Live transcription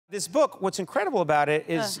This book, what's incredible about it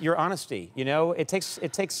is your honesty. You know, it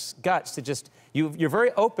takes guts to just, you're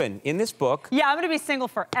very open in this book. Yeah, I'm gonna be single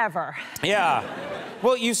forever. Yeah.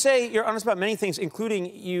 Well, you say you're honest about many things,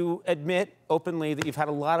 including you admit openly that you've had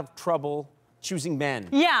a lot of trouble choosing men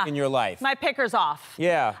in your life. My picker's off.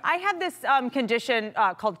 Yeah. I had this condition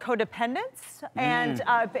called codependence, and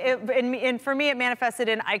for me it manifested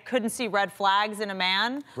in I couldn't see red flags in a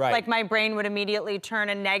man. Right. Like my brain would immediately turn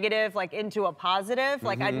a negative like into a positive.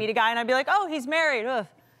 Like I'd meet a guy and I'd be like, oh, he's married. Ugh.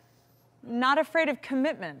 Not afraid of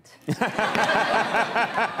commitment. Like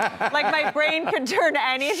my brain could turn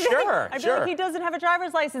anything. Sure, I'd be like, he doesn't have a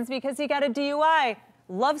driver's license because he got a DUI.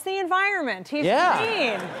 Loves the environment. He's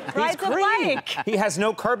clean. Rides a bike. He has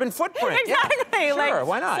no carbon footprint. Exactly. Yeah. Sure,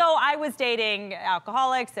 why not? So I was dating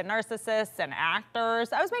alcoholics and narcissists and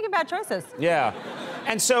actors. I was making bad choices. Yeah.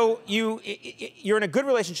 And so you're in a good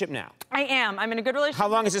relationship now. I am. I'm in a good relationship. How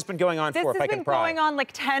long has this been going on for, if I can pry? This has been going on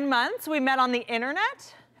like 10 months. We met on the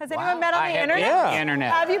internet. Has anyone met on the internet? Yeah.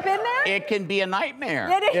 Internet. Have you been there? It can be a nightmare.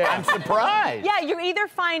 Yeah. I'm surprised. Yeah, you either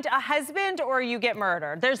find a husband or you get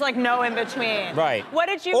murdered. There's like no in between. Right. What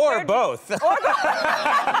did you? Or both.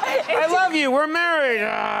 I love you. We're married.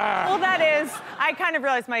 Well, that is. I kind of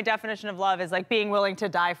realized my definition of love is like being willing to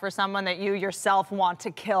die for someone that you yourself want to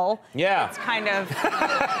kill. Yeah. It's kind of.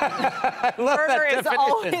 I love murder that is definition.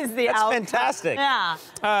 always the outcome. That's fantastic.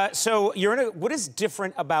 Yeah. So you're in a. What is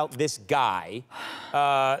different about this guy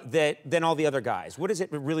than all the other guys? What does it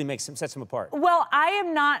really sets him apart? Well, I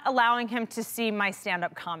am not allowing him to see my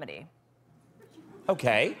stand-up comedy.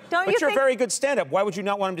 Okay. Don't you but you're think... a very good stand-up. Why would you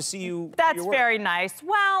not want him to see you? That's very nice.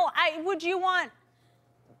 Well, would you want,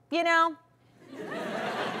 you know?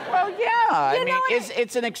 Well, yeah. I mean,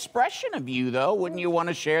 it's an expression of you, though. Wouldn't you want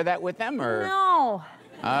to share that with them, or? No.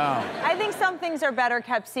 Oh. I think some things are better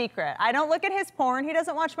kept secret. I don't look at his porn. He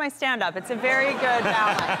doesn't watch my stand-up. It's a very good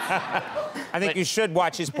balance. I think you should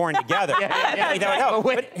watch his porn together. Yeah. That would help.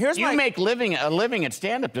 But here's you make a living at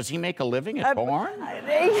stand-up. Does he make a living at porn?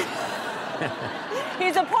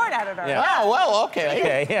 He's a porn editor. Yeah. Oh, well, okay.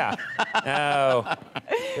 Okay, yeah. Oh.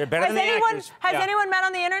 They're better than the actors. Has anyone met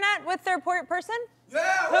on the internet with their person?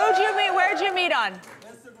 Yeah. Who'd you meet? Where'd you meet on?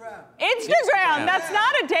 Instagram. That's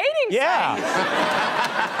not a dating site.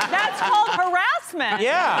 That's called harassment.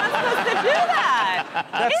 Yeah. You're not supposed to do that.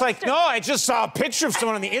 That's like, no, I just saw a picture of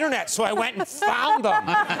someone on the internet, so I went and found them.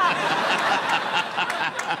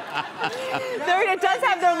 It does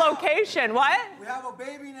have their location. What? We have a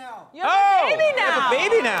baby now. You have a baby now. You have a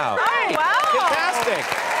baby now. Oh, wow. Fantastic.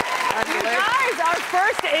 You guys, our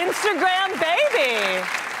first Instagram baby.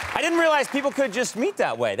 I didn't realize people could just meet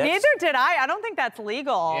that way. Neither did I. I don't think that's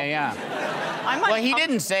legal. Yeah. Well, he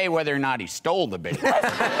didn't say whether or not he stole the baby. We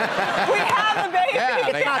have a baby. Yeah,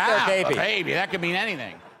 It's not their baby. A baby. That could mean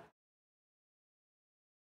anything.